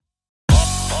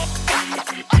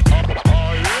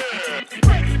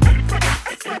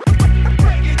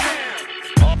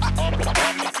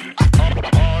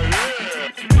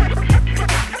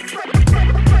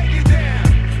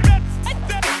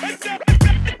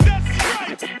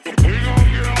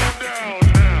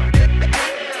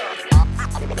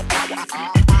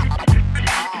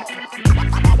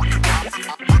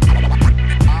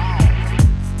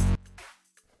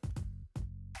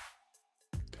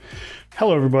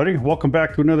Hello, everybody. Welcome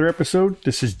back to another episode.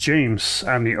 This is James.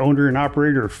 I'm the owner and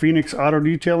operator of Phoenix Auto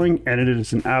Detailing, and it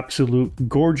is an absolute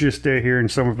gorgeous day here in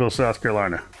Summerville, South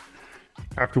Carolina.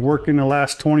 After working the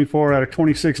last 24 out of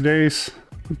 26 days,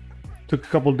 took a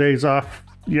couple of days off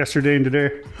yesterday and today.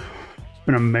 It's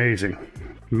been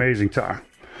amazing time.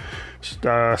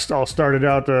 All started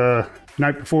out the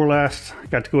night before last.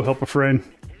 Got to go help a friend,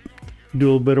 do a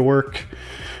little bit of work.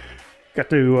 Got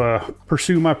to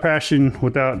pursue my passion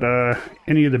without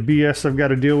any of the BS I've got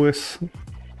to deal with,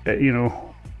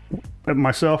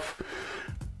 myself.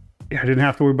 I didn't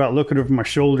have to worry about looking over my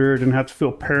shoulder. Didn't have to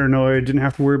feel paranoid. Didn't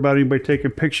have to worry about anybody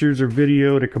taking pictures or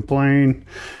video to complain.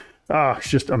 It's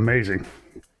just amazing.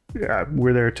 Yeah,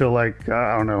 we're there till like,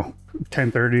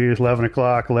 10:30, 11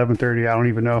 o'clock, 11:30. I don't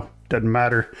even know. Doesn't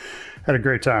matter. Had a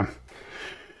great time.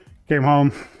 Came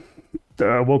home.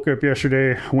 Woke up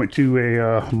yesterday, went to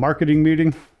a marketing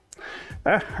meeting.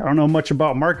 I don't know much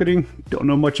about marketing. Don't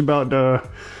know much about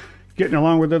getting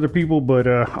along with other people, but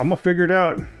I'm going to figure it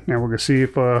out. And we're going to see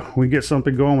if we get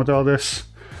something going with all this.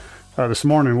 This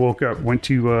morning, woke up, went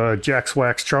to Jack's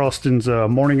Wax Charleston's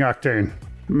Morning Octane.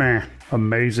 Man,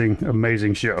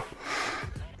 amazing show.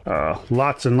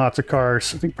 Lots and lots of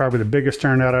cars. I think probably the biggest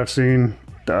turnout I've seen.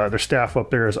 Their staff up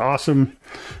there is awesome.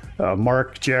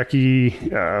 Mark,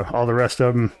 Jackie, all the rest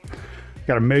of them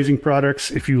got amazing products.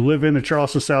 If you live in the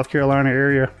Charleston, South Carolina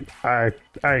area, I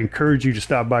encourage you to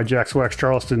stop by Jack's Wax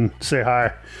Charleston, say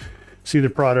hi, see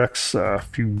the products.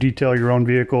 If you detail your own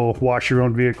vehicle, wash your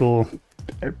own vehicle,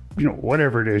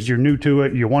 whatever it is, you're new to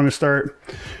it, you want to start,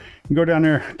 go down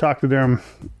there, talk to them.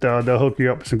 They'll hook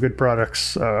you up with some good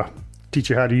products,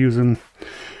 teach you how to use them,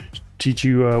 teach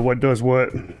you what does what.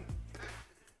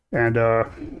 And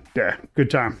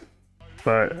good time.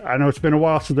 But I know it's been a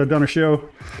while since I've done a show.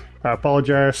 I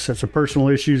apologize. Had some personal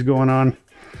issues going on.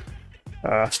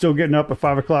 Still getting up at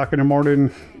 5 o'clock in the morning,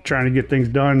 trying to get things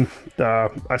done.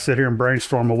 I sit here and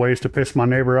brainstorm ways to piss my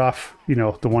neighbor off.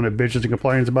 The one that bitches and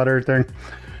complains about everything.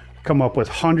 Come up with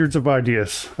hundreds of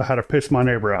ideas of how to piss my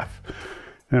neighbor off.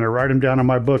 And I write them down in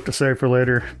my book to save for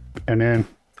later. And then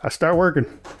I start working.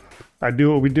 I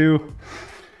do what we do.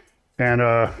 And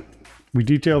we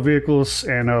detail vehicles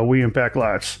and we impact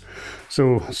lives.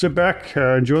 So sit back,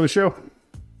 enjoy the show.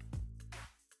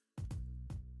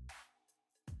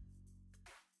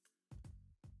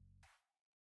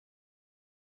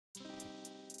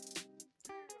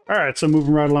 All right, so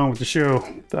moving right along with the show.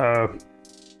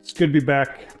 It's good to be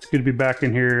back. It's good to be back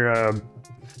in here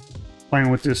playing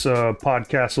with this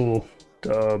podcastle,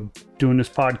 doing this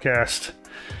podcast.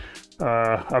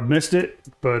 I've missed it,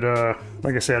 but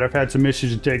like I said, I've had some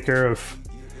issues to take care of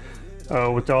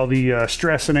with all the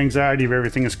stress and anxiety of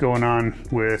everything that's going on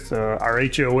with our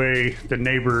HOA, the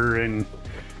neighbor, and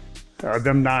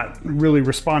them not really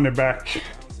responding back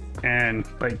and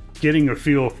like getting a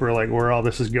feel for like where all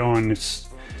this is going. It's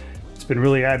been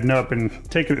really adding up and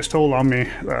taking its toll on me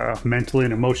mentally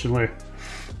and emotionally.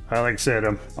 Like I said,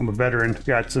 I'm a veteran.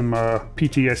 Got some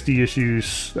PTSD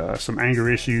issues, some anger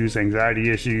issues, anxiety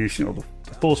issues, the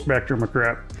full spectrum of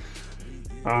crap.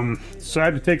 So I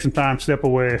had to take some time, step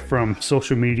away from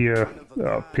social media,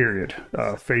 period.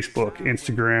 Facebook,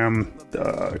 Instagram,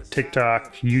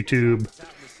 TikTok, YouTube,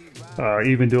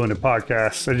 even doing the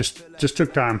podcast. I just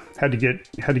took time. Had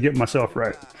to get myself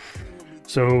right.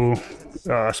 So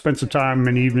spent some time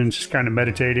in the evenings just kind of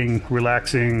meditating,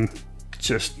 relaxing,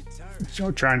 just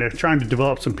trying to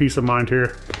develop some peace of mind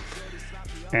here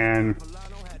and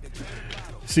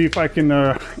see if I can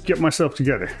get myself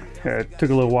together. It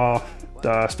took a little while.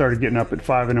 Started getting up at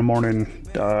 5 in the morning,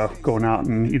 going out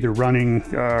and either running,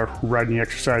 riding the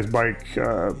exercise bike,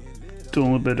 doing a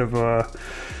little bit of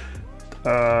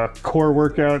core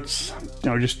workouts,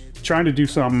 just trying to do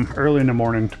something early in the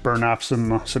morning to burn off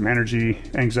some energy,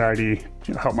 anxiety,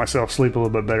 help myself sleep a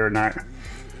little bit better at night.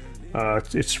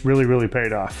 It's really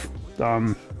paid off.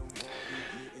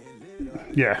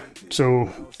 So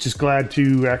just glad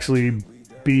to actually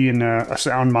be in a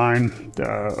sound mind,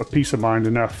 a peace of mind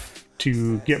enough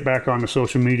to get back on the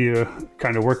social media,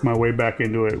 kind of work my way back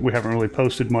into it. We haven't really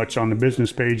posted much on the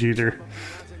business page either.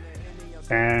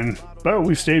 But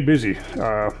we stayed busy.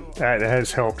 That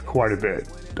has helped quite a bit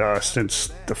since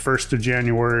the 1st of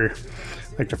January.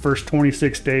 Like the first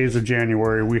 26 days of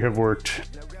January, we have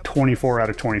worked 24 out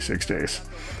of 26 days.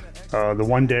 The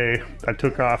one day I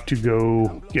took off to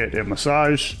go get a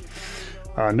massage.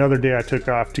 Another day I took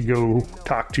off to go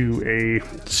talk to a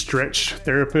stretch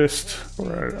therapist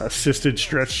or an assisted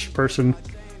stretch person.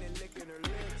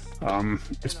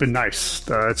 It's been nice.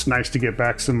 It's nice to get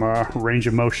back some range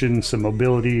of motion, some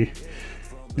mobility.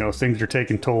 Things are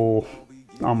taking toll.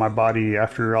 on my body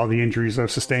after all the injuries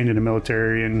I've sustained in the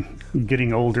military and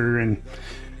getting older, and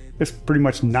it's pretty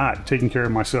much not taking care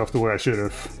of myself the way I should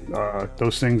have.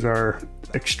 Those things are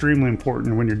extremely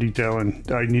important when you're detailing.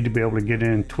 You need to be able to get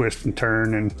in, twist and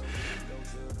turn, and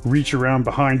reach around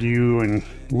behind you and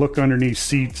look underneath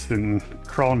seats and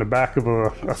crawl in the back of a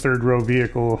third row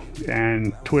vehicle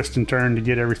and twist and turn to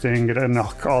get everything, get in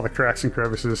all the cracks and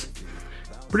crevices.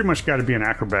 Pretty much got to be an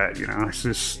acrobat, you know. It's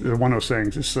just one of those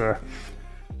things. It's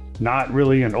not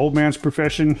really an old man's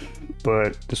profession,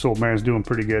 but this old man's doing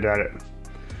pretty good at it.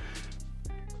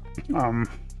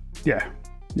 Yeah,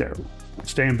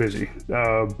 staying busy.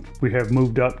 We have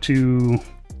moved up to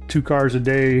 2 cars a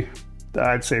day.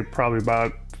 I'd say probably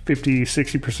about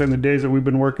 50-60% of the days that we've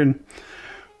been working.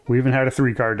 We even had a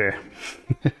 3-car day.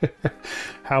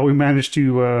 How we managed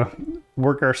to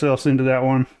work ourselves into that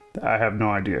one, I have no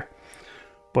idea.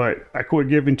 But I quit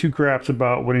giving 2 craps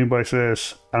about what anybody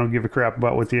says. I don't give a crap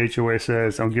about what the HOA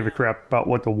says. I don't give a crap about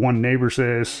what the one neighbor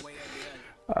says.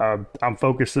 I'm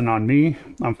focusing on me.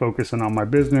 I'm focusing on my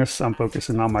business. I'm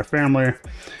focusing on my family.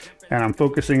 And I'm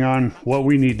focusing on what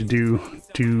we need to do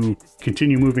to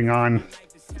continue moving on,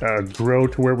 grow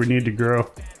to where we need to grow,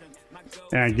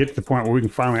 and get to the point where we can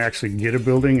finally actually get a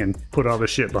building and put all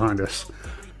this shit behind us.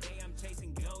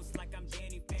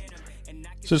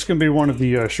 So it's going to be one of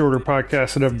the shorter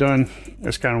podcasts that I've done.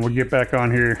 It's kind of we'll get back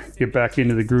on here, get back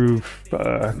into the groove,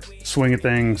 swing of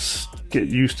things, get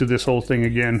used to this whole thing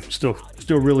again. Still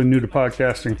really new to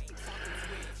podcasting.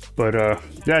 But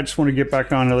yeah, I just want to get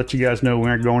back on and let you guys know we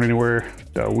aren't going anywhere.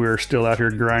 We're still out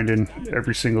here grinding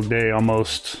every single day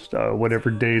almost.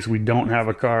 Whatever days we don't have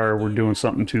a car, we're doing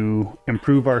something to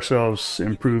improve ourselves,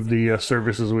 improve the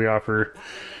services we offer.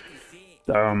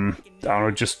 I don't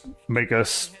know, just make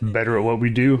us better at what we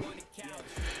do.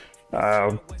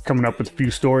 Coming up with a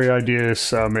few story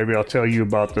ideas. Maybe I'll tell you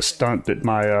about the stunt that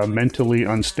my mentally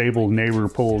unstable neighbor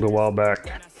pulled a while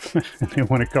back. They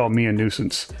want to call me a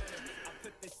nuisance.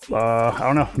 I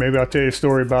don't know, maybe I'll tell you a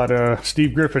story about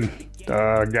Steve Griffin,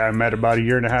 a guy I met about 1.5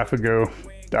 years ago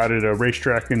out at a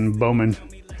racetrack in Bowman.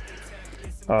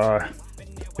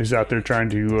 He's out there trying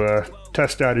to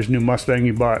test out his new Mustang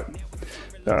he bought,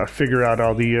 figure out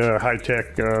all the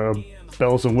high-tech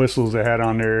bells and whistles they had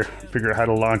on there, figure out how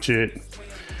to launch it,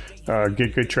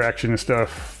 get good traction and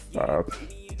stuff.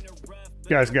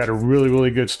 Guy's got a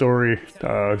really good story.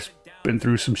 He's been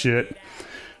through some shit.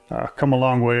 Come a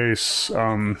long ways.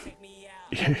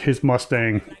 His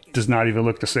Mustang does not even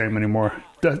look the same anymore.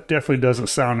 Definitely doesn't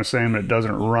sound the same, and it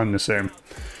doesn't run the same.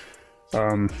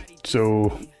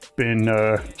 So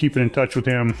been keeping in touch with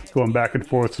him, going back and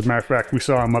forth. As a matter of fact, we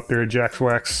saw him up there at Jack's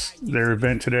Wax, their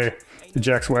event today, at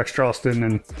Jack's Wax Charleston,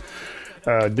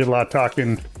 and did a lot of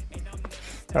talking.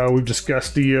 We've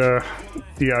discussed the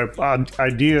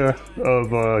idea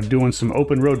of doing some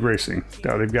open road racing.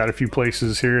 They've got a few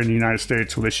places here in the United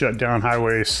States where they shut down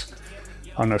highways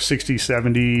on the 60,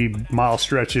 70 mile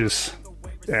stretches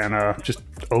and just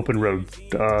open road.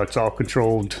 It's all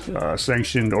controlled,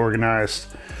 sanctioned, organized.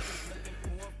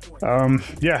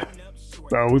 Yeah,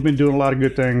 we've been doing a lot of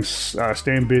good things,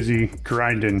 staying busy,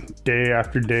 grinding day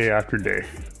after day after day.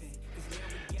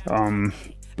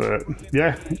 But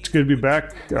yeah, it's good to be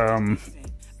back.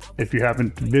 If you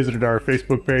haven't visited our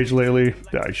Facebook page lately,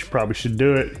 you probably should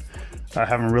do it. I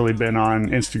haven't really been on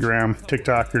Instagram,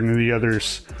 TikTok, or any of the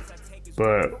others,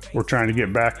 but we're trying to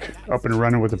get back up and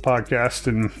running with the podcast,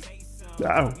 and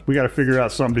we got to figure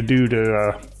out something to do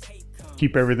to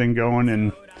keep everything going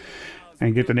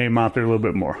and get the name out there a little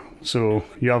bit more. So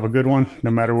you have a good one, no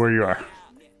matter where you are.